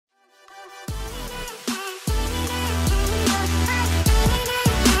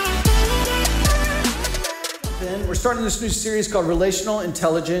starting this new series called Relational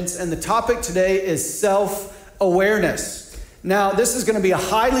Intelligence, and the topic today is self-awareness. Now, this is going to be a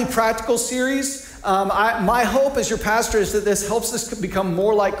highly practical series. My hope as your pastor is that this helps us become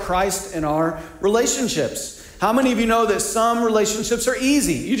more like Christ in our relationships. How many of you know that some relationships are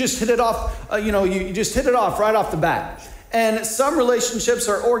easy? You just hit it off, you just hit it off right off the bat. And some relationships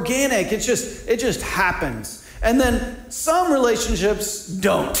are organic. It just happens. And then some relationships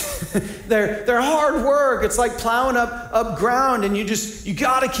don't. They're hard work. It's like plowing up ground, and you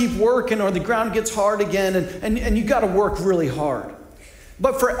got to keep working or the ground gets hard again, and you got to work really hard.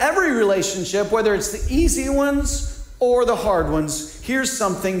 But for every relationship, whether it's the easy ones or the hard ones, here's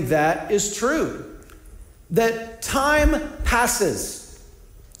something that is true. That time passes,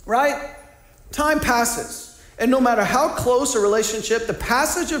 right? Time passes. And no matter how close a relationship, the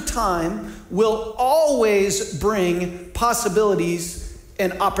passage of time will always bring possibilities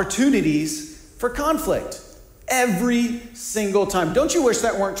and opportunities for conflict. Every single time. Don't you wish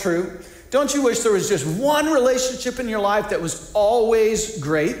that weren't true? Don't you wish there was just one relationship in your life that was always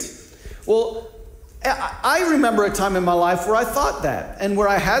great? Well, I remember a time in my life where I thought that, and where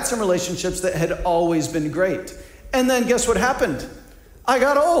I had some relationships that had always been great. And then guess what happened? I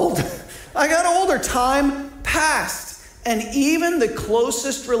got old. I got older. Time passed. And even the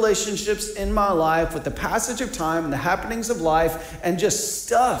closest relationships in my life, with the passage of time and the happenings of life and just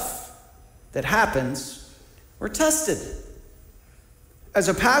stuff that happens, were tested. As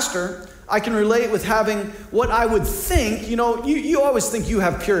a pastor, I can relate with having what I would think, you always think you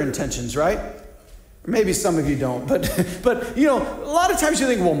have pure intentions, right? Maybe some of you don't, but a lot of times you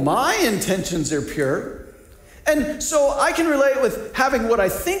think, well, my intentions are pure. And so I can relate with having what I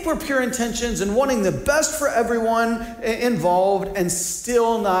think were pure intentions and wanting the best for everyone involved and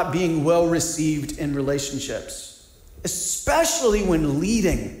still not being well received in relationships, especially when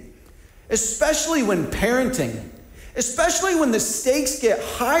leading, especially when parenting, especially when the stakes get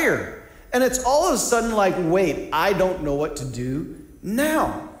higher and it's all of a sudden like, wait, I don't know what to do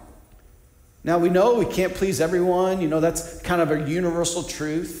now. Now we know we can't please everyone, that's kind of a universal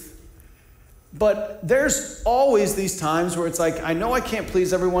truth. But there's always these times where it's like, I know I can't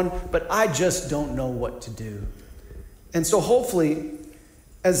please everyone, but I just don't know what to do. And so hopefully,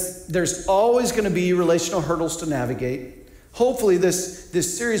 as there's always going to be relational hurdles to navigate, hopefully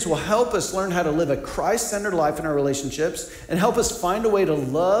this series will help us learn how to live a Christ-centered life in our relationships and help us find a way to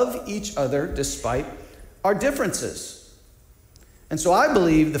love each other despite our differences. And so I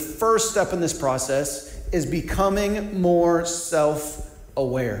believe the first step in this process is becoming more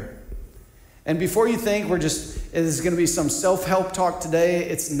self-aware. And before you think it is going to be some self-help talk today,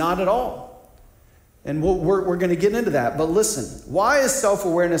 it's not at all. And we're going to get into that. But listen, why is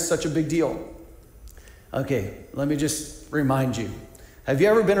self-awareness such a big deal? Okay, let me just remind you. Have you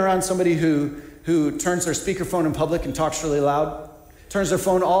ever been around somebody who turns their speakerphone in public and talks really loud? Turns their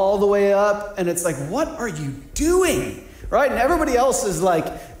phone all the way up, and it's like, what are you doing? Right? And everybody else is like,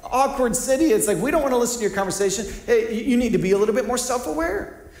 awkward city. It's like, we don't want to listen to your conversation. Hey, you need to be a little bit more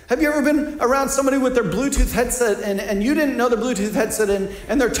self-aware. Have you ever been around somebody with their Bluetooth headset and you didn't know the Bluetooth headset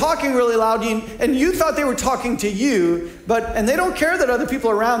and they're talking really loud and you thought they were talking to you, and they don't care that other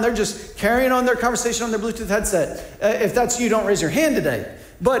people are around. They're just carrying on their conversation on their Bluetooth headset. If that's you, don't raise your hand today.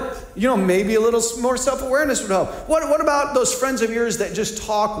 But, maybe a little more self-awareness would help. What about those friends of yours that just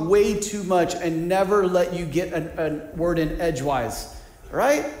talk way too much and never let you get a word in edgewise,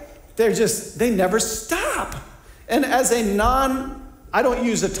 right? They never stop. And as I don't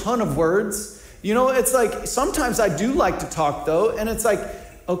use a ton of words. It's like, sometimes I do like to talk though, and it's like,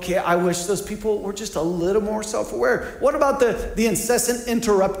 okay, I wish those people were just a little more self-aware. What about the incessant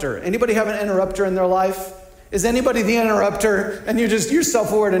interrupter? Anybody have an interrupter in their life? Is anybody the interrupter? And you're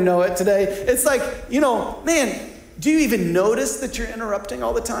self-aware to know it today. It's like, man, do you even notice that you're interrupting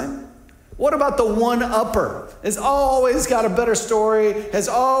all the time? What about the one-upper? Has always got a better story, has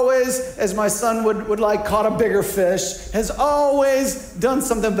always, as my son would like, caught a bigger fish, has always done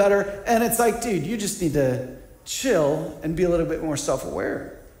something better. And it's like, dude, you just need to chill and be a little bit more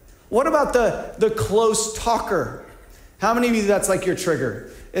self-aware. What about the close talker? How many of you, that's like your trigger?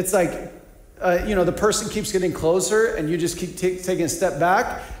 It's like, the person keeps getting closer and you just keep taking a step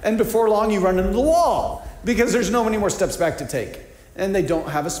back. And before long, you run into the wall because there's no many more steps back to take. And they don't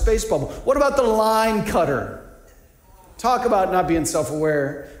have a space bubble. What about the line cutter? Talk about not being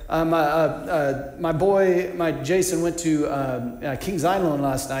self-aware. My Jason went to Kings Island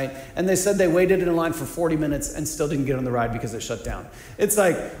last night, and they said they waited in line for 40 minutes and still didn't get on the ride because it shut down. It's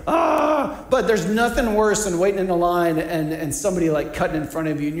like, but there's nothing worse than waiting in a line and somebody like cutting in front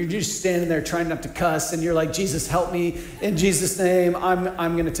of you, and you're just standing there trying not to cuss, and you're like, Jesus, help me in Jesus' name.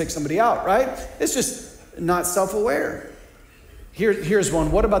 I'm going to take somebody out, right? It's just not self-aware. Here's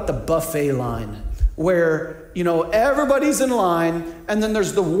one. What about the buffet line? Where, everybody's in line, and then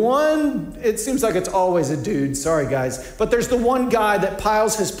there's the one, it seems like it's always a dude, sorry guys, but there's the one guy that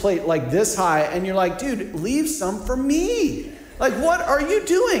piles his plate like this high, and you're like, dude, leave some for me. Like, what are you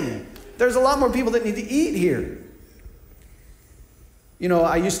doing? There's a lot more people that need to eat here.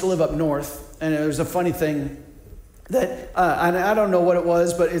 I used to live up north, and there was a funny thing that, and I don't know what it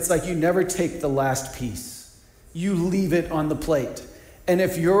was, but it's like you never take the last piece. You leave it on the plate. And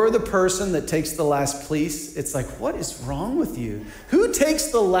if you're the person that takes the last piece, it's like, what is wrong with you? Who takes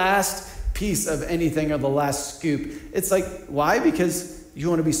the last piece of anything or the last scoop? It's like, why? Because you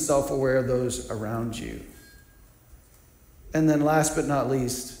want to be self-aware of those around you. And then last but not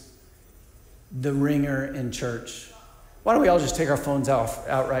least, the ringer in church. Why don't we all just take our phones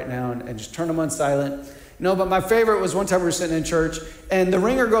out right now and just turn them on silent? But my favorite was one time we were sitting in church and the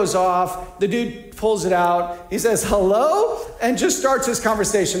ringer goes off. The dude pulls it out. He says, hello, and just starts his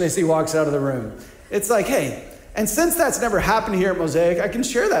conversation as he walks out of the room. It's like, hey, and since that's never happened here at Mosaic, I can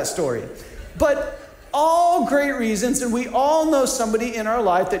share that story. But all great reasons, and we all know somebody in our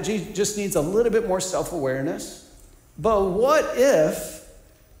life that just needs a little bit more self-awareness. But what if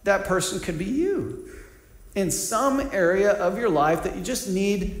that person could be you in some area of your life that you just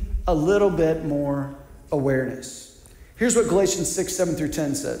need a little bit more awareness? Here's what Galatians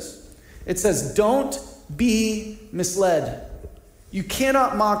 6:7-10 says. It says, don't be misled. You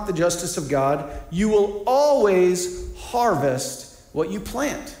cannot mock the justice of God. You will always harvest what you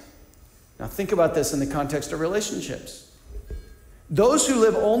plant. Now think about this in the context of relationships. Those who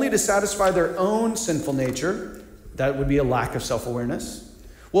live only to satisfy their own sinful nature, that would be a lack of self-awareness,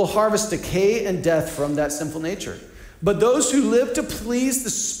 will harvest decay and death from that sinful nature. But those who live to please the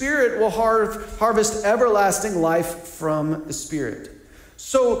Spirit will harvest everlasting life from the Spirit.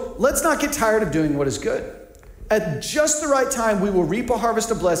 So let's not get tired of doing what is good. At just the right time, we will reap a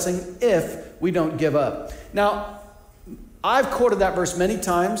harvest of blessing if we don't give up. Now, I've quoted that verse many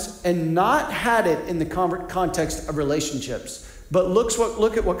times and not had it in the context of relationships. But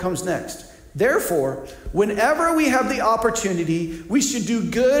look at what comes next. Therefore, whenever we have the opportunity, we should do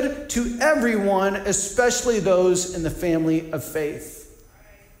good to everyone, especially those in the family of faith.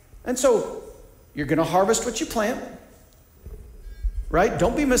 And so, you're going to harvest what you plant, right?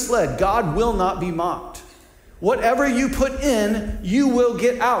 Don't be misled. God will not be mocked. Whatever you put in, you will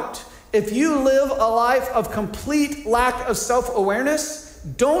get out. If you live a life of complete lack of self-awareness,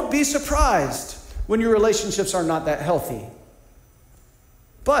 don't be surprised when your relationships are not that healthy.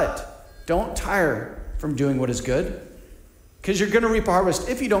 But don't tire from doing what is good, because you're going to reap a harvest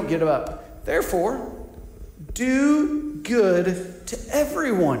if you don't give up. Therefore, do good to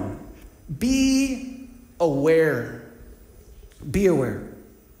everyone. Be aware. Be aware.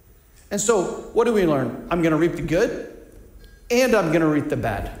 And so, what do we learn? I'm going to reap the good, and I'm going to reap the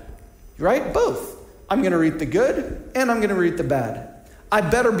bad. Right? Both. I'm going to reap the good, and I'm going to reap the bad. I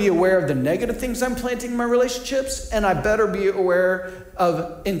better be aware of the negative things I'm planting in my relationships, and I better be aware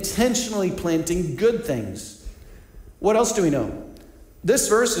of intentionally planting good things. What else do we know? This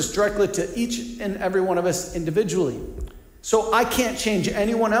verse is directly to each and every one of us individually. So I can't change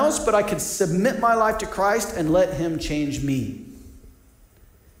anyone else, but I can submit my life to Christ and let him change me.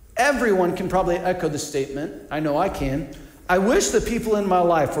 Everyone can probably echo the statement. I know I can. I wish the people in my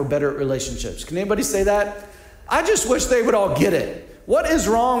life were better at relationships. Can anybody say that? I just wish they would all get it. What is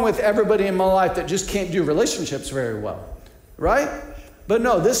wrong with everybody in my life that just can't do relationships very well? Right? But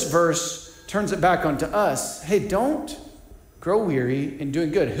no, this verse turns it back onto us. Hey, don't grow weary in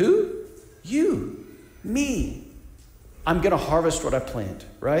doing good. Who? You. Me. I'm going to harvest what I plant,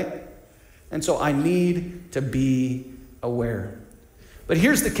 right? And so I need to be aware. But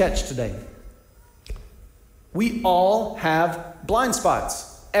here's the catch today. We all have blind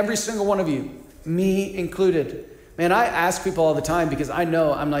spots. Every single one of you, me included. Man, I ask people all the time because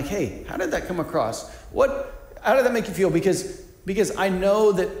I'm like, hey, how did that come across? How did that make you feel? Because I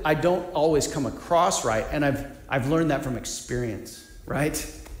know that I don't always come across right, and I've learned that from experience,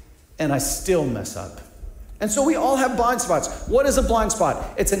 right? And I still mess up. And so we all have blind spots. What is a blind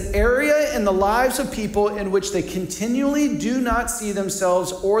spot? It's an area in the lives of people in which they continually do not see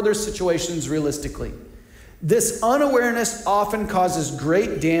themselves or their situations realistically. This unawareness often causes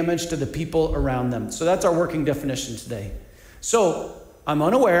great damage to the people around them. So that's our working definition today. So I'm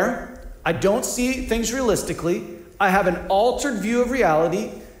unaware. I don't see things realistically. I have an altered view of reality.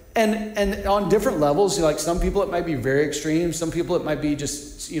 And on different levels, like some people, it might be very extreme. Some people, it might be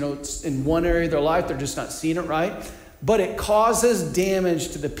just, in one area of their life, they're just not seeing it right. But it causes damage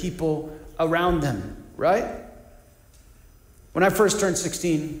to the people around them, right? When I first turned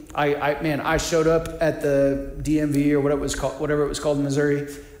 16, I showed up at the DMV or whatever it was called in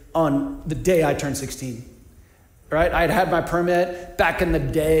Missouri on the day I turned 16. Right? I'd had my permit back in the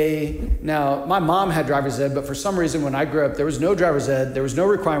day. Now, my mom had driver's ed, but for some reason when I grew up, there was no driver's ed. There was no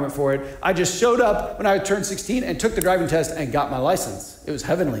requirement for it. I just showed up when I turned 16 and took the driving test and got my license. It was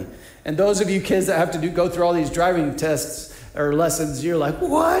heavenly. And those of you kids that have to go through all these driving tests or lessons, you're like,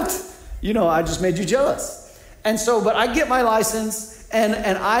 what? I just made you jealous. And so, but I get my license and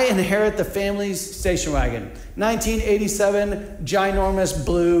I inherit the family's station wagon. 1987, ginormous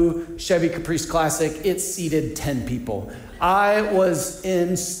blue Chevy Caprice Classic. It seated 10 people. I was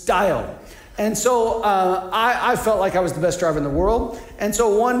in style. And so I felt like I was the best driver in the world. And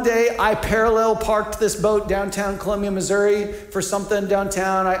so one day I parallel parked this boat downtown Columbia, Missouri for something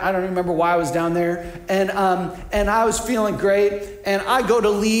downtown. I don't remember why I was down there. And I was feeling great. And I go to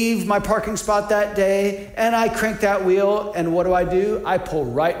leave my parking spot that day and I crank that wheel. And what do? I pull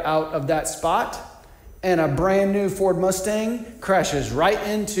right out of that spot and a brand new Ford Mustang crashes right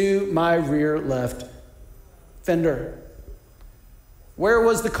into my rear left fender. Where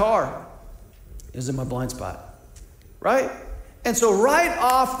was the car? It was in my blind spot, right? And so right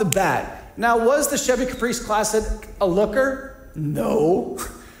off the bat, now was the Chevy Caprice Classic a looker? No,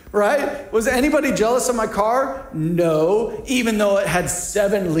 right? Was anybody jealous of my car? No, even though it had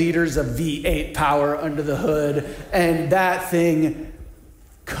 7 liters of V8 power under the hood and that thing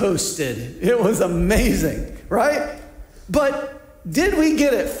coasted. It was amazing, right? But did we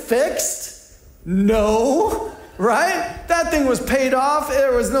get it fixed? No. Right? That thing was paid off.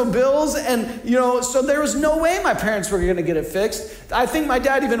 There was no bills. And, so there was no way my parents were going to get it fixed. I think my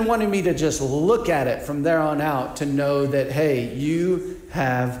dad even wanted me to just look at it from there on out to know that, hey, you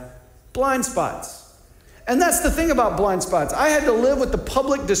have blind spots. And that's the thing about blind spots. I had to live with the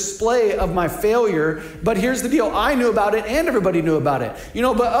public display of my failure. But here's the deal. I knew about it and everybody knew about it.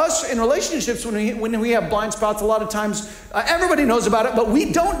 But us in relationships, when we have blind spots, a lot of times everybody knows about it, but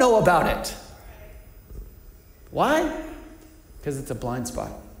we don't know about it. Why? Because it's a blind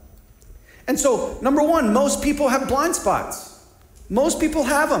spot. And so, number one, most people have blind spots. Most people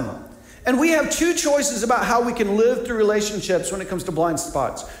have them. And we have 2 choices about how we can live through relationships when it comes to blind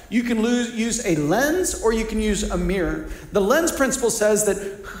spots. You can use a lens or you can use a mirror. The lens principle says that,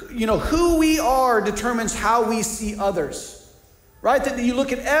 who we are determines how we see others. Right? That you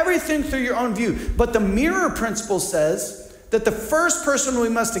look at everything through your own view. But the mirror principle says that the first person we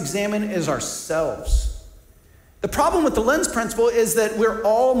must examine is ourselves. The problem with the lens principle is that we're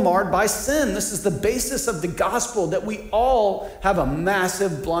all marred by sin. This is the basis of the gospel, that we all have a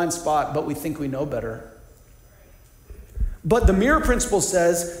massive blind spot, but we think we know better. But the mirror principle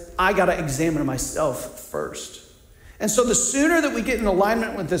says, I got to examine myself first. And so the sooner that we get in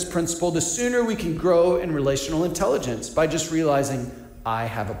alignment with this principle, the sooner we can grow in relational intelligence by just realizing I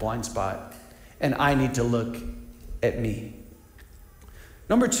have a blind spot and I need to look at me.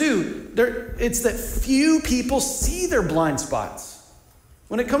 Number 2, it's that few people see their blind spots.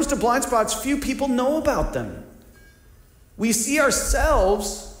 When it comes to blind spots, few people know about them. We see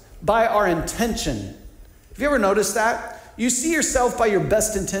ourselves by our intention. Have you ever noticed that? You see yourself by your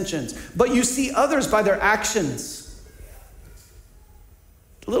best intentions, but you see others by their actions.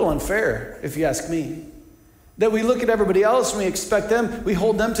 A little unfair, if you ask me. That we look at everybody else and we expect them, we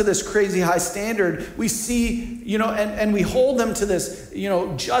hold them to this crazy high standard. We see, and we hold them to this,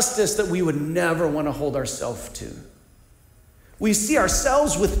 justice that we would never want to hold ourselves to. We see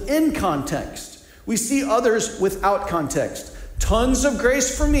ourselves within context. We see others without context. Tons of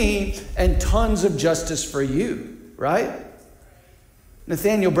grace for me and tons of justice for you, right?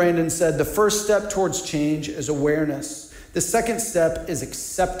 Nathaniel Branden said, the first step towards change is awareness. The second step is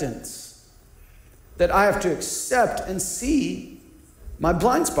acceptance. That I have to accept and see my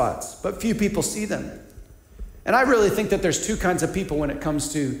blind spots, but few people see them. And I really think that there's 2 kinds of people when it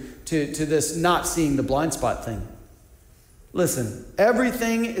comes to this not seeing the blind spot thing. Listen,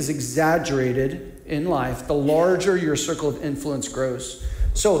 everything is exaggerated in life the larger your circle of influence grows.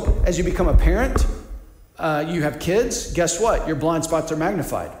 So as you become a parent, you have kids, guess what? Your blind spots are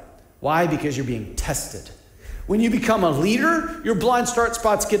magnified. Why? Because you're being tested. When you become a leader, your blind spots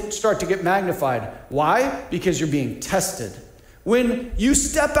start to get magnified. Why? Because you're being tested. When you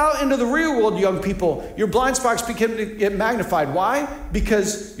step out into the real world, young people, your blind spots begin to get magnified. Why?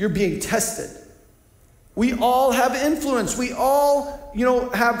 Because you're being tested. We all have influence. We all,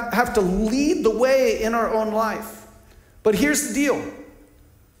 have to lead the way in our own life. But here's the deal.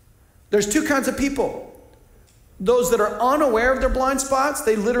 There's 2 kinds of people. Those that are unaware of their blind spots,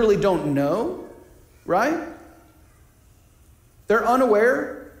 they literally don't know, right? They're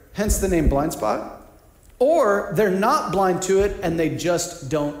unaware, hence the name blind spot. or they're not blind to it and they just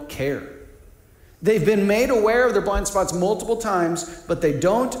don't care. They've been made aware of their blind spots multiple times, but they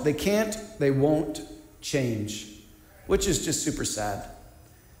don't, they can't, they won't change, which is just super sad.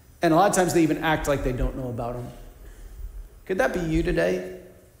 And a lot of times they even act like they don't know about them. Could that be you today?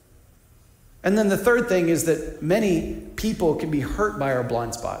 And then the third thing is that many people can be hurt by our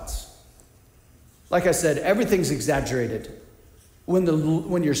blind spots. Like I said, everything's exaggerated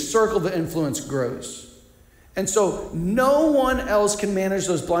when your circle of influence grows. And so no one else can manage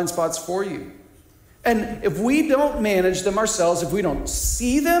those blind spots for you. And if we don't manage them ourselves, if we don't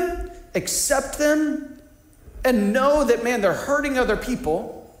see them, accept them, and know that, man, they're hurting other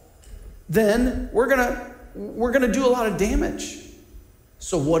people, then we're gonna do a lot of damage.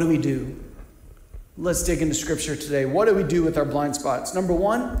 So what do we do? Let's dig into scripture today. What do we do with our blind spots? Number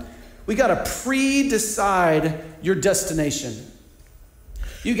one, we got to pre-decide your destination.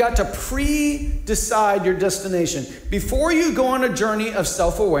 You got to pre-decide your destination. Before you go on a journey of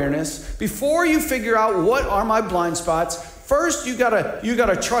self-awareness, before you figure out what are my blind spots, first you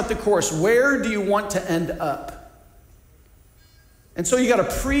gotta chart the course. Where do you want to end up? And so you got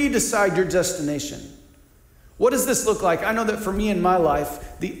to pre-decide your destination. What does this look like? I know that for me in my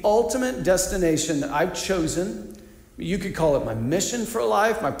life, the ultimate destination that I've chosen, you could call it my mission for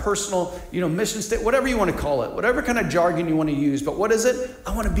life, my personal, mission state, whatever you want to call it, whatever kind of jargon you want to use. But what is it?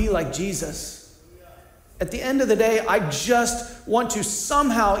 I want to be like Jesus. At the end of the day, I just want to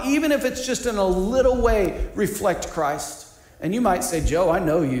somehow, even if it's just in a little way, reflect Christ. And you might say, Joe, I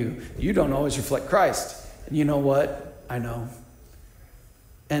know you. You don't always reflect Christ. And you know what? I know.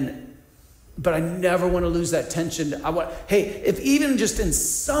 But I never want to lose that tension. If even just in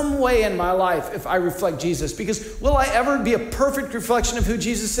some way in my life, if I reflect Jesus, because will I ever be a perfect reflection of who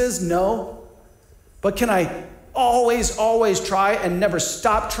Jesus is? No. But can I always try and never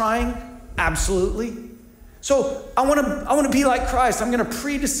stop trying? Absolutely. So I want to be like Christ. I'm going to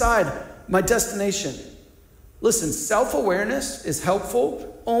pre-decide my destination. Listen, self-awareness is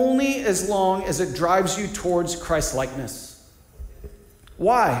helpful only as long as it drives you towards Christ-likeness.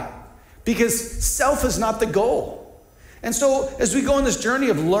 Why? Because self is not the goal. And so as we go on this journey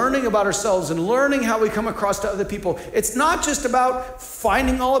of learning about ourselves and learning how we come across to other people, it's not just about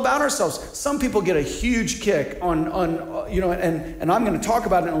finding all about ourselves. Some people get a huge kick on and I'm going to talk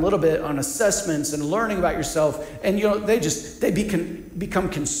about it in a little bit on assessments and learning about yourself. And they become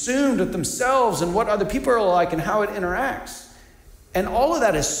consumed with themselves and what other people are like and how it interacts. And all of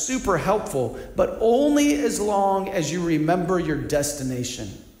that is super helpful, but only as long as you remember your destination.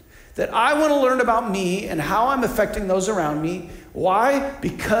 That I want to learn about me and how I'm affecting those around me. Why?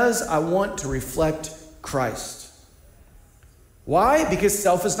 Because I want to reflect Christ. Why? Because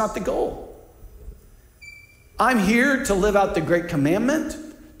self is not the goal. I'm here to live out the great commandment,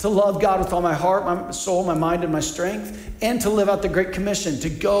 to love God with all my heart, my soul, my mind, and my strength, and to live out the great commission, to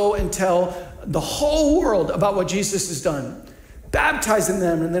go and tell the whole world about what Jesus has done, baptizing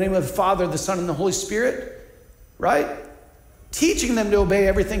them in the name of the Father, the Son, and the Holy Spirit, right? Teaching them to obey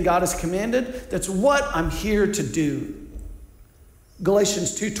everything God has commanded. That's what I'm here to do.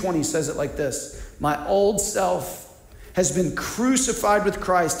 Galatians 2:20 says it like this: my old self has been crucified with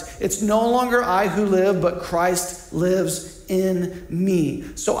Christ. It's no longer I who live, but Christ lives in me.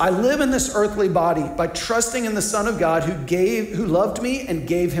 So I live in this earthly body by trusting in the Son of God who loved me and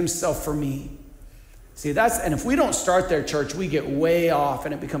gave himself for me. See, and if we don't start there, church, we get way off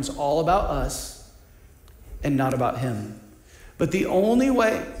and it becomes all about us and not about him. But the only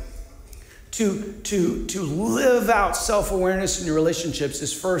way to live out self-awareness in your relationships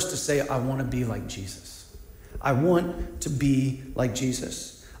is first to say, I want to be like Jesus. I want to be like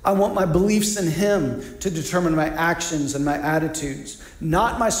Jesus. I want my beliefs in him to determine my actions and my attitudes,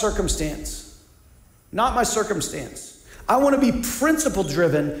 not my circumstance. Not my circumstance. I want to be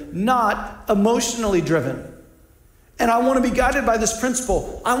principle-driven, not emotionally driven. And I want to be guided by this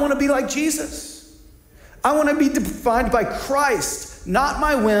principle. I want to be like Jesus. I want to be defined by Christ, not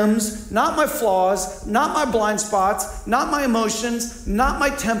my whims, not my flaws, not my blind spots, not my emotions, not my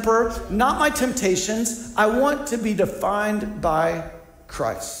temper, not my temptations. I want to be defined by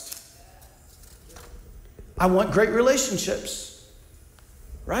Christ. I want great relationships,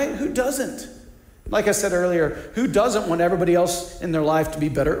 right? Who doesn't? Like I said earlier, who doesn't want everybody else in their life to be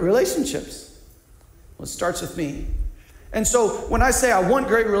better at relationships? Well, it starts with me. And so when I say I want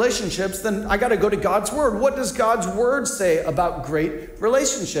great relationships, then I got to go to God's word. What does God's word say about great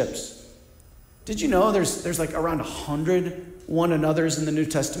relationships? Did you know there's like around 100 one another's in the New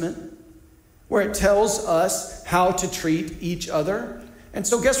Testament where it tells us how to treat each other? And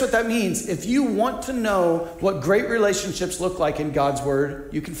so guess what that means? If you want to know what great relationships look like in God's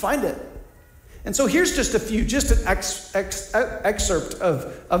word, you can find it. And so here's just a few, just an excerpt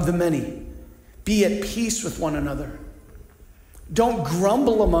of the many. Be at peace with one another. Don't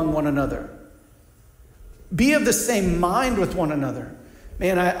grumble among one another. Be of the same mind with one another.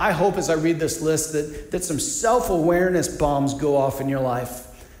 Man, I hope as I read this list that some self-awareness bombs go off in your life.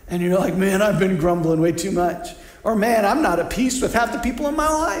 And you're like, man, I've been grumbling way too much. Or man, I'm not at peace with half the people in my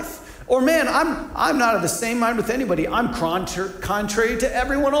life. Or man, I'm not of the same mind with anybody. I'm contrary to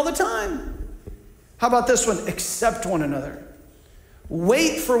everyone all the time. How about this one? Accept one another.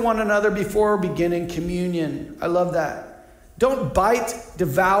 Wait for one another before beginning communion. I love that. Don't bite,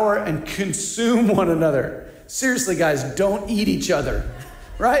 devour, and consume one another. Seriously, guys, don't eat each other,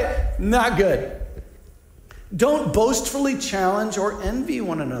 right? Not good. Don't boastfully challenge or envy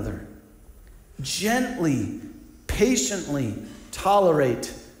one another. Gently, patiently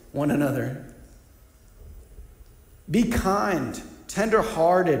tolerate one another. Be kind,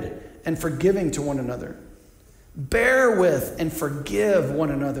 tender-hearted, and forgiving to one another. Bear with and forgive one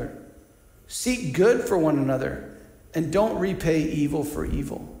another. Seek good for one another. And don't repay evil for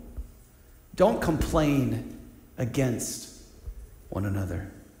evil. Don't complain against one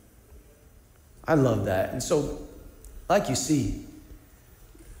another. I love that. And so, like you see,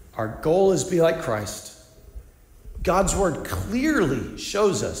 our goal is to be like Christ. God's word clearly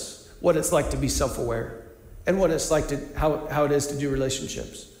shows us what it's like to be self-aware and what it's like to how it is to do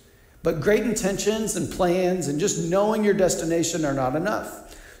relationships. But great intentions and plans and just knowing your destination are not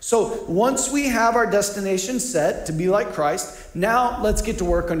enough. So once we have our destination set to be like Christ, now let's get to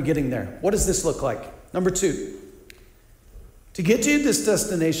work on getting there. What does this look like? Number 2, to get to this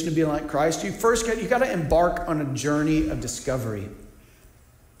destination to be like Christ, you got to embark on a journey of discovery.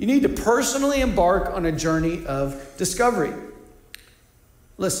 You need to personally embark on a journey of discovery.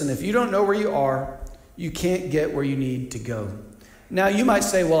 Listen, if you don't know where you are, you can't get where you need to go. Now you might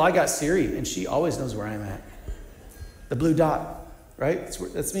say, well, I got Siri and she always knows where I'm at. The blue dot. Right?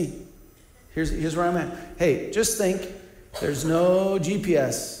 That's me. Here's where I'm at. Hey, just think, there's no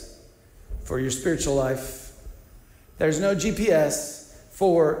GPS for your spiritual life. There's no GPS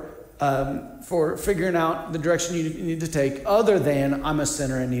for figuring out the direction you need to take other than I'm a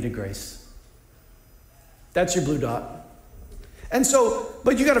sinner and need a grace. That's your blue dot. And so,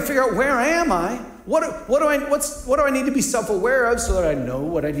 but you got to figure out, where am I? What do I need to be self-aware of so that I know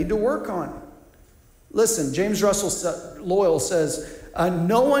what I need to work on? Listen, James Russell Loyal says,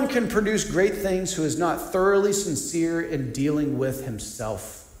 no one can produce great things who is not thoroughly sincere in dealing with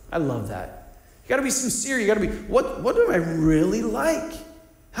himself. I love that. You got to be sincere. You got to be, what do I really like?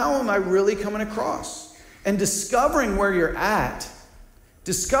 How am I really coming across? And discovering where you're at,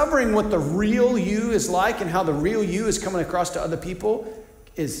 discovering what the real you is like and how the real you is coming across to other people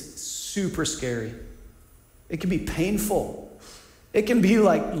is super scary. It can be painful. It can be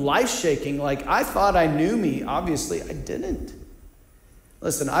like life-shaking. Like, I thought I knew me. Obviously, I didn't.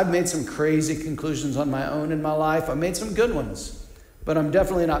 Listen, I've made some crazy conclusions on my own in my life. I've made some good ones, but I'm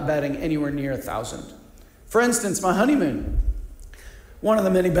definitely not betting anywhere near 1,000. For instance, my honeymoon. One of the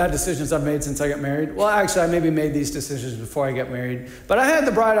many bad decisions I've made since I got married. Well, actually, I maybe made these decisions before I got married. But I had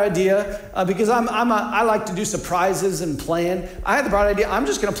the bright idea, because I like to do surprises and plan. I had the bright idea, I'm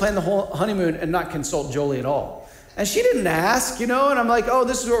just going to plan the whole honeymoon and not consult Jolie at all. And she didn't ask, and I'm like, oh,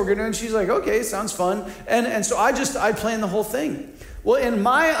 this is what we're going to do. And she's like, okay, sounds fun. And so I planned the whole thing. Well, in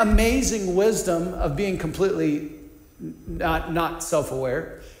my amazing wisdom of being completely not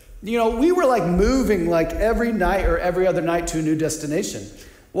self-aware, we were like moving like every night or every other night to a new destination.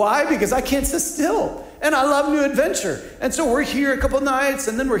 Why? Because I can't sit still. And I love new adventure. And so we're here a couple nights,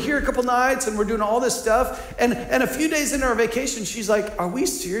 and then we're here a couple nights, and we're doing all this stuff. And a few days into our vacation, she's like, are we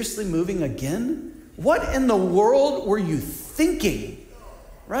seriously moving again? What in the world were you thinking?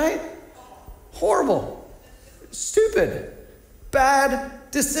 Right? Horrible. Stupid. Bad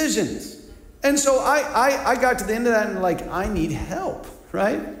decisions. And so I got to the end of that and like, I need help,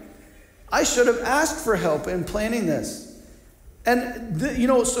 right? I should have asked for help in planning this. And,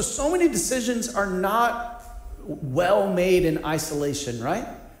 so many decisions are not well made in isolation, right?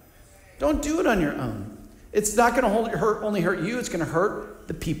 Don't do it on your own. It's not going to only hurt you. It's going to hurt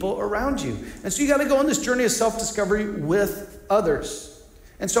the people around you. And so you got to go on this journey of self-discovery with others.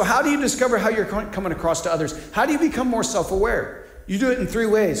 And so how do you discover how you're coming across to others? How do you become more self-aware? You do it in 3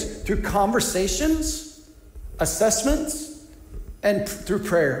 ways: through conversations, assessments, and through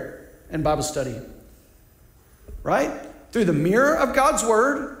prayer and Bible study. Right? Through the mirror of God's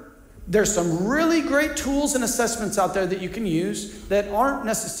word. There's some really great tools and assessments out there that you can use that aren't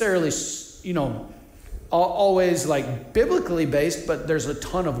necessarily, always like biblically based, but there's a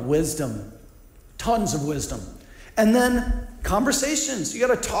ton of wisdom, tons of wisdom. And then Conversations. You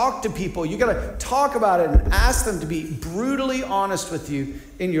got to talk to people. You got to talk about it and ask them to be brutally honest with you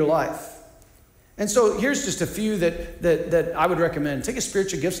in your life. And so here's just a few that I would recommend. Take a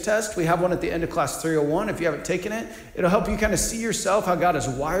spiritual gifts test. We have one at the end of class 301. If you haven't taken it, it'll help you kind of see yourself, how God has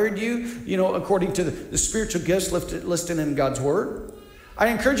wired you, according to the spiritual gifts listed in God's word. I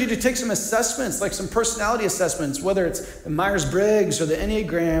encourage you to take some assessments, like some personality assessments, whether it's the Myers-Briggs or the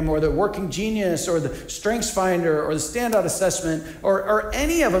Enneagram or the Working Genius or the StrengthsFinder or the Standout Assessment or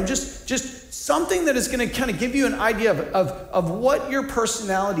any of them. Just something that is going to kind of give you an idea of what your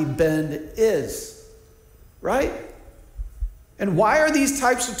personality bend is, right? And why are these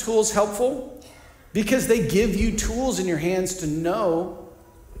types of tools helpful? Because they give you tools in your hands to know,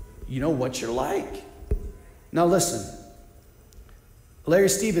 what you're like. Now listen. Larry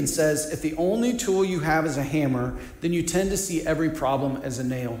Stevens says, if the only tool you have is a hammer, then you tend to see every problem as a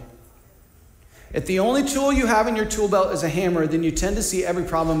nail. If the only tool you have in your tool belt is a hammer, then you tend to see every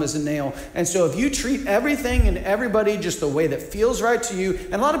problem as a nail. And so if you treat everything and everybody just the way that feels right to you,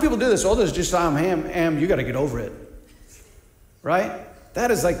 and a lot of people do this, this is just I'm ham, you got to get over it. Right?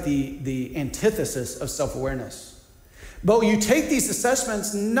 That is like the antithesis of self-awareness. But you take these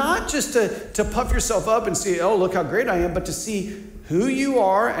assessments not just to puff yourself up and see, oh, look how great I am, but to see who you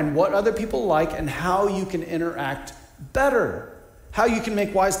are and what other people like and how you can interact better, how you can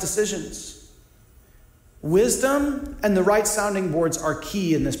make wise decisions. Wisdom and the right sounding boards are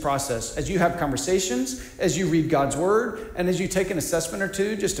key in this process. As you have conversations, as you read God's word, and as you take an assessment or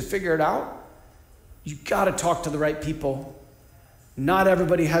two just to figure it out, you got to talk to the right people. Not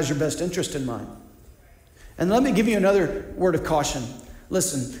everybody has your best interest in mind. And let me give you another word of caution.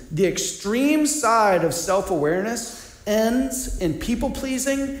 Listen, the extreme side of self-awareness ends in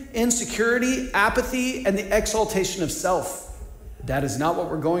people-pleasing, insecurity, apathy, and the exaltation of self. That is not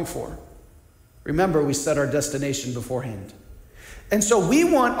what we're going for. Remember, we set our destination beforehand. And so we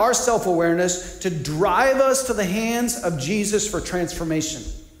want our self-awareness to drive us to the hands of Jesus for transformation.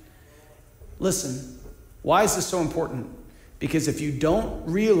 Listen, why is this so important? Because if you don't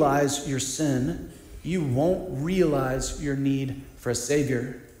realize your sin, you won't realize your need for a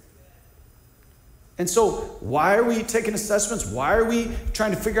Savior. And so why are we taking assessments? Why are we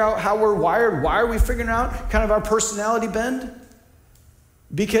trying to figure out how we're wired? Why are we figuring out kind of our personality bend?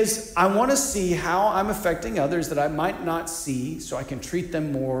 Because I want to see how I'm affecting others that I might not see so I can treat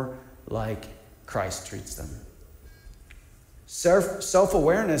them more like Christ treats them.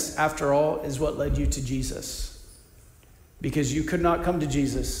 Self-awareness, after all, is what led you to Jesus. Because you could not come to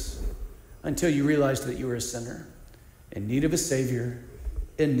Jesus until you realized that you were a sinner, in need of a Savior,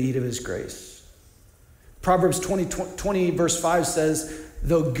 in need of his grace. Proverbs 20 verse 5 says,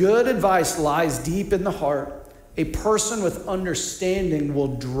 though good advice lies deep in the heart, a person with understanding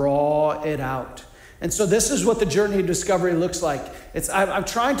will draw it out. And so this is what the journey of discovery looks like. I'm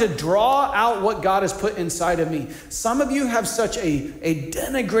trying to draw out what God has put inside of me. Some of you have such a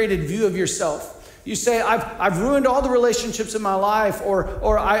denigrated view of yourself. You say, I've ruined all the relationships in my life,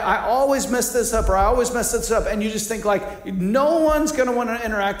 or I always mess this up, or I always mess this up. And you just think like, no one's going to want to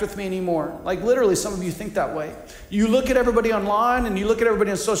interact with me anymore. Like literally, some of you think that way. You look at everybody online and you look at everybody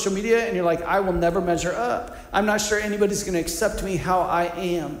on social media and you're like, I will never measure up. I'm not sure anybody's going to accept me how I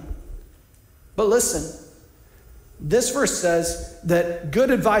am. But listen, this verse says that good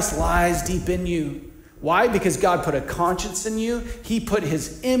advice lies deep in you. Why? Because God put a conscience in you. He put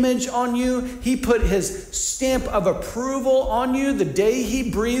his image on you. He put his stamp of approval on you the day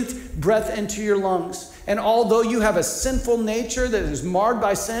he breathed breath into your lungs. And although you have a sinful nature that is marred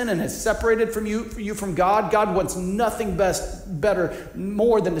by sin and has separated from you from God, God wants nothing better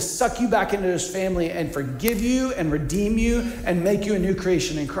more than to suck you back into his family and forgive you and redeem you and make you a new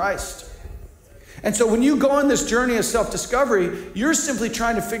creation in Christ. And so when you go on this journey of self-discovery, you're simply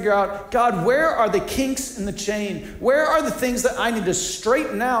trying to figure out, God, where are the kinks in the chain? Where are the things that I need to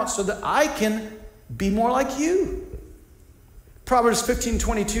straighten out so that I can be more like you? Proverbs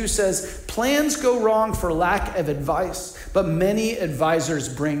 15:22 says, plans go wrong for lack of advice, but many advisors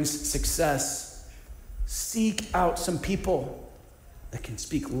brings success. Seek out some people that can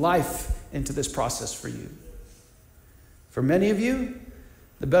speak life into this process for you. For many of you,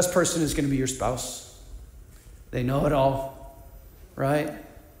 the best person is going to be your spouse. They know it all, right?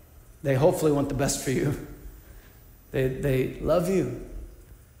 They hopefully want the best for you. They love you,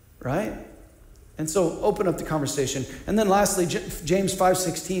 right? And so open up the conversation. And then lastly, James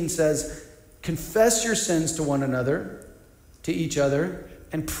 5:16 says, confess your sins to one another, to each other,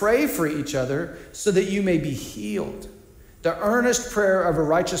 and pray for each other so that you may be healed. The earnest prayer of a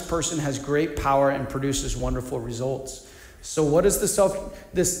righteous person has great power and produces wonderful results. So what does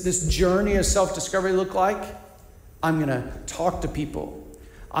this journey of self-discovery look like? I'm going to talk to people.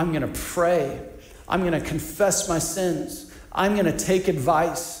 I'm going to pray. I'm going to confess my sins. I'm going to take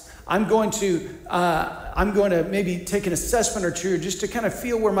advice. I'm going to maybe take an assessment or two just to kind of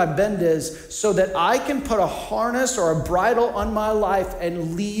feel where my bend is so that I can put a harness or a bridle on my life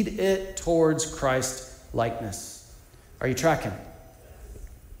and lead it towards Christ likeness. Are you tracking?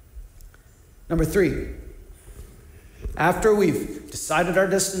 Number 3, after we've decided our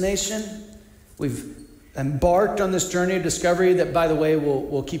destination, we've embarked on this journey of discovery that, by the way,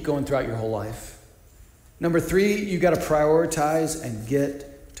 will keep going throughout your whole life. Number 3, you got to prioritize and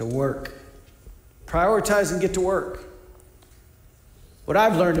get to work. Prioritize and get to work. What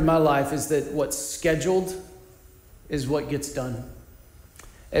I've learned in my life is that what's scheduled is what gets done.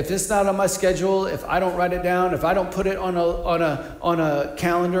 If it's not on my schedule, if I don't write it down, if I don't put it on a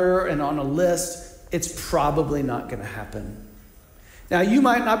calendar and on a list, it's probably not going to happen. Now, you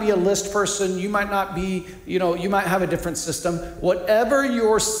might not be a list person. You might not be, you might have a different system. Whatever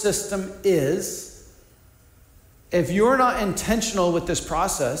your system is, if you're not intentional with this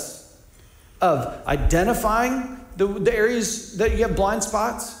process of identifying the areas that you have blind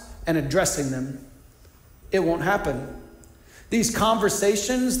spots and addressing them, it won't happen. These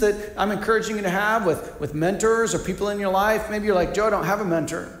conversations that I'm encouraging you to have with mentors or people in your life, maybe you're like, Joe, I don't have a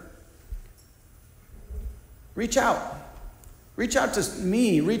mentor. Reach out. Reach out to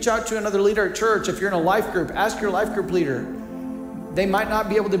me. Reach out to another leader at church. If you're in a life group, ask your life group leader. They might not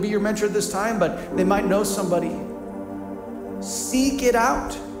be able to be your mentor this time, but they might know somebody. Seek it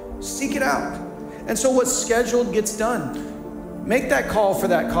out. Seek it out. And so what's scheduled gets done. Make that call for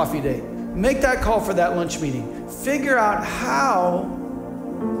that coffee date. Make that call for that lunch meeting. Figure out how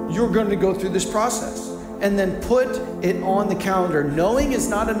you're going to go through this process. And then put it on the calendar. Knowing is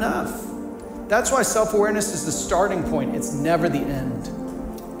not enough. That's why self-awareness is the starting point. It's never the end.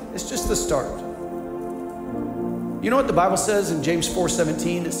 It's just the start. You know what the Bible says in James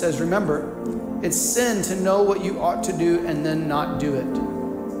 4:17? It says, remember, it's sin to know what you ought to do and then not do it.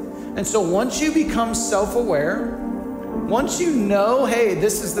 And so once you become self-aware, once you know, hey,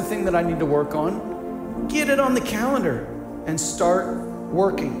 this is the thing that I need to work on, get it on the calendar and start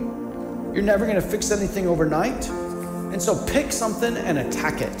working. You're never going to fix anything overnight. And so pick something and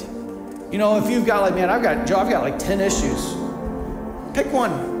attack it. If you've got like, man, I've got like 10 issues. Pick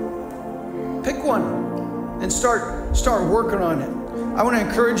one. Pick one and start working on it. I want to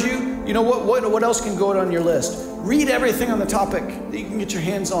encourage you, what else can go on your list? Read everything on the topic that you can get your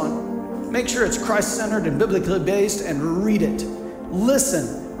hands on. Make sure it's Christ-centered and biblically based and read it.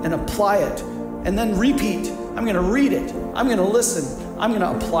 Listen and apply it. And then repeat. I'm going to read it. I'm going to listen. I'm going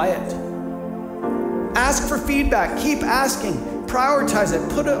to apply it. Ask for feedback. Keep asking. Prioritize it.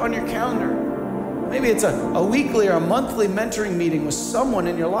 Put it on your calendar. Maybe it's a weekly or a monthly mentoring meeting with someone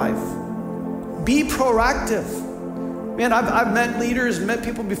in your life. Be proactive. Man, I've met leaders and met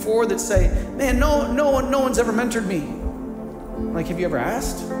people before that say, man, no one's ever mentored me. I'm like, have you ever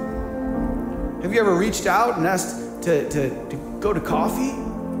asked? Have you ever reached out and asked to go to coffee?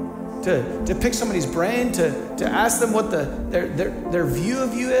 To pick somebody's brain, to ask them what their view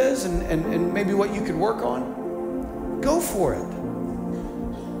of you is and maybe what you could work on? Go for it.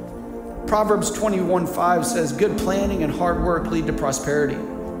 Proverbs 21:5 says, good planning and hard work lead to prosperity,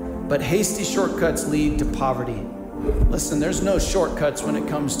 but hasty shortcuts lead to poverty. Listen, there's no shortcuts when it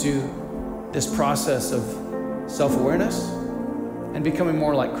comes to this process of self-awareness and becoming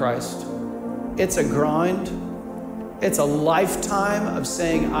more like Christ. It's a grind. It's a lifetime of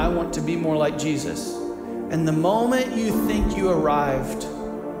saying, I want to be more like Jesus. And the moment you think you arrived,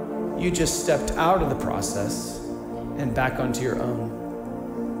 you just stepped out of the process and back onto your own.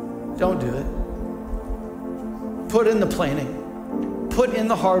 Don't do it. Put in the planning. Put in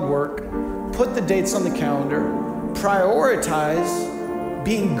the hard work. Put the dates on the calendar. Prioritize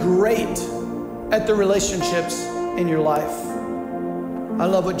being great at the relationships in your life. I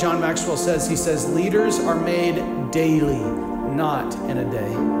love what John Maxwell says. He says, leaders are made daily, not in a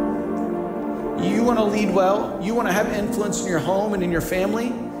day. You want to lead well, you want to have influence in your home and in your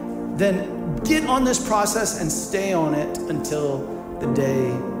family, then get on this process and stay on it until the day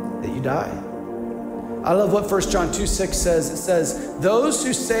that you die. I love what 1 John 2:6 says. It says, those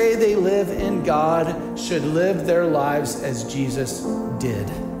who say they live in God should live their lives as Jesus did.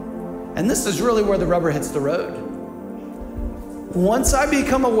 And this is really where the rubber hits the road. Once I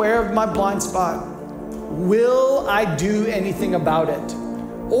become aware of my blind spot, will I do anything about it?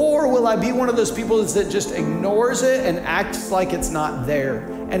 Or will I be one of those people that just ignores it and acts like it's not there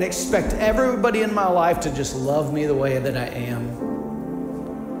and expect everybody in my life to just love me the way that I am?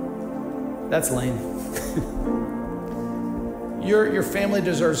 That's lame. Your family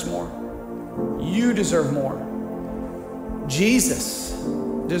deserves more. You deserve more. Jesus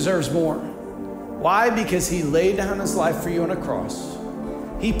deserves more. Why? Because he laid down his life for you on a cross.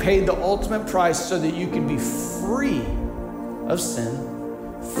 He paid the ultimate price so that you can be free of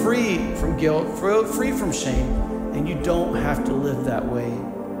sin, free from guilt, free from shame, and you don't have to live that way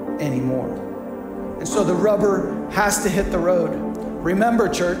anymore. And so the rubber has to hit the road. Remember,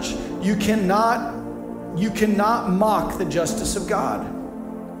 church, you cannot mock the justice of God.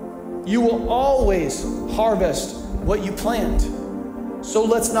 You will always harvest what you plant. So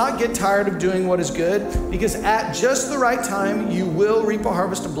let's not get tired of doing what is good, because at just the right time, you will reap a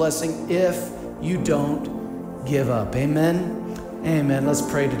harvest of blessing if you don't give up. Amen? Amen. Let's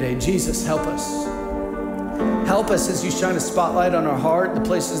pray today. Jesus, help us. Help us as you shine a spotlight on our heart, the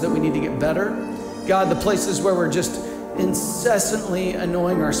places that we need to get better. God, the places where we're just incessantly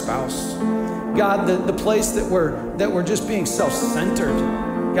annoying our spouse. God, the place that we're just being self-centered.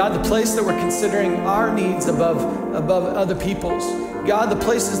 God, the place that we're considering our needs above other people's. God, the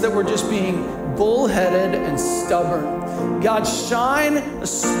places that we're just being bullheaded and stubborn. God, shine a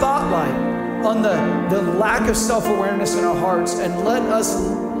spotlight on the lack of self-awareness in our hearts, and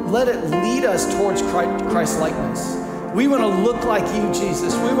let it lead us towards Christ-likeness. We want to look like you,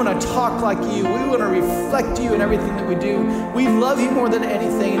 Jesus. We want to talk like you. We want to reflect you in everything that we do. We love you more than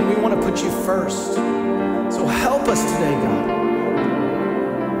anything, and we want to put you first. So help us today, God.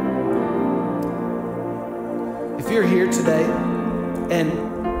 If you're here today and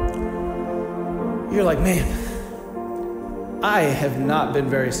you're like, man, I have not been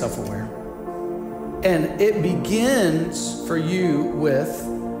very self-aware. And it begins for you with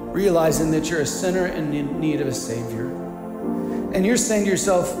realizing that you're a sinner and in need of a Savior. And you're saying to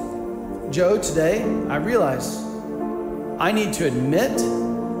yourself, Joe, today I realize I need to admit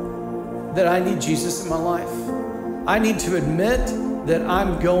that I need Jesus in my life. I need to admit that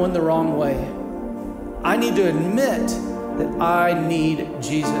I'm going the wrong way. I need to admit that I need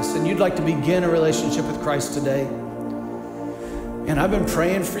Jesus. And you'd like to begin a relationship with Christ today. And I've been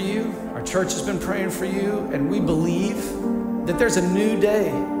praying for you. Our church has been praying for you. And we believe that there's a new day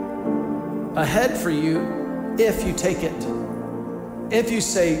ahead for you if you take it. If you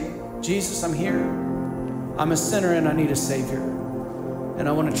say, Jesus, I'm here. I'm a sinner and I need a Savior. And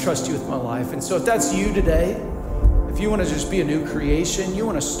I want to trust you with my life. And so if that's you today, if you want to just be a new creation, you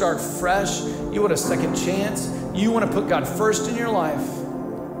want to start fresh, you want a second chance, you want to put God first in your life,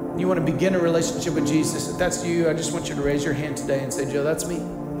 you want to begin a relationship with Jesus, if that's you, I just want you to raise your hand today and say, Joe, that's me.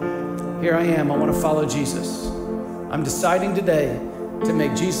 Here I am. I want to follow Jesus. I'm deciding today to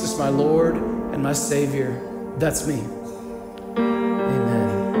make Jesus my Lord and my Savior. That's me. Amen.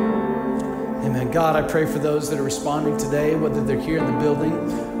 Amen. God, I pray for those that are responding today, whether they're here in the building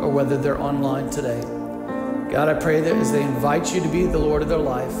or whether they're online today. God, I pray that as they invite you to be the Lord of their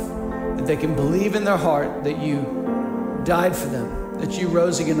life, that they can believe in their heart that you died for them, that you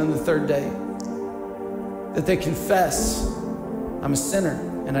rose again on the third day, that they confess, I'm a sinner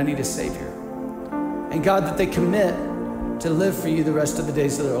and I need a Savior. And God, that they commit to live for you the rest of the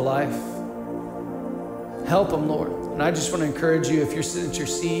days of their life. Help them, Lord. And I just want to encourage you, if you're sitting at your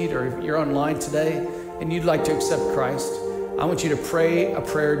seat or if you're online today and you'd like to accept Christ, I want you to pray a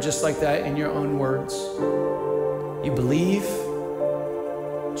prayer just like that in your own words. You believe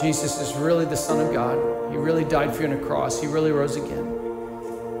Jesus is really the Son of God. He really died for you on a cross. He really rose again.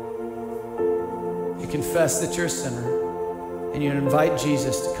 You confess that you're a sinner, and you invite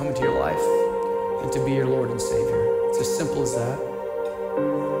Jesus to come into your life and to be your Lord and Savior. It's as simple as that.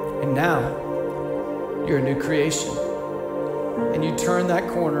 And now, you're a new creation. And you turn that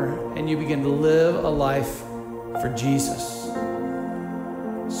corner and you begin to live a life for Jesus,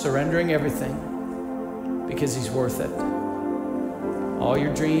 surrendering everything because he's worth it. All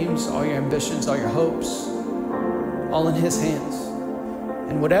your dreams, all your ambitions, all your hopes, all in his hands.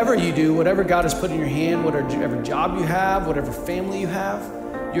 And whatever you do, whatever God has put in your hand, whatever job you have, whatever family you have,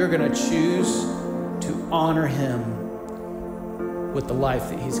 you're going to choose to honor him with the life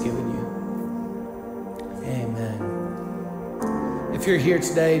that he's given you. Amen. If you're here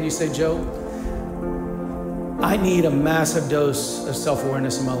today and you say, Joe, I need a massive dose of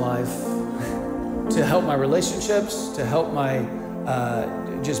self-awareness in my life to help my relationships, to help my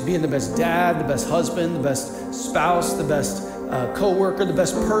just being the best dad, the best husband, the best spouse, the best co-worker, the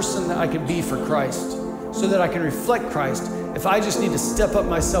best person that I could be for Christ, so that I can reflect Christ. If I just need to step up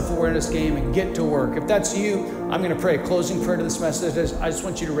my self-awareness game and get to work, if that's you, I'm going to pray a closing prayer to this message. I just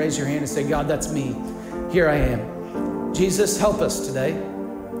want you to raise your hand and say, God, that's me. Here I am. Jesus, help us today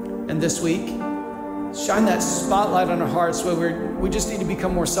and this week. Shine that spotlight on our hearts where we just need to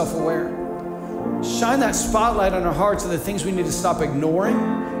become more self-aware. Shine that spotlight on our hearts of the things we need to stop ignoring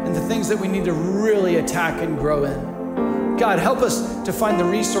and the things that we need to really attack and grow in. God, help us to find the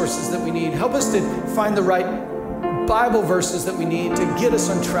resources that we need. Help us to find the right Bible verses that we need to get us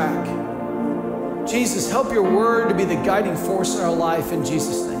on track. Jesus, help your word to be the guiding force in our life in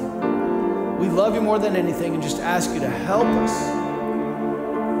Jesus' name. We love you more than anything and just ask you to help us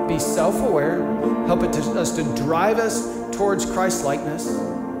be self-aware, help us to drive us towards Christ-likeness,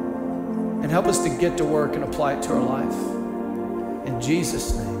 and help us to get to work and apply it to our life. In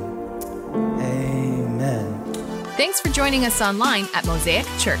Jesus' name, amen. Thanks for joining us online at Mosaic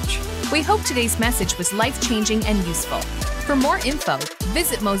Church. We hope today's message was life-changing and useful. For more info,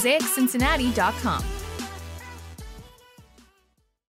 visit mosaiccincinnati.com.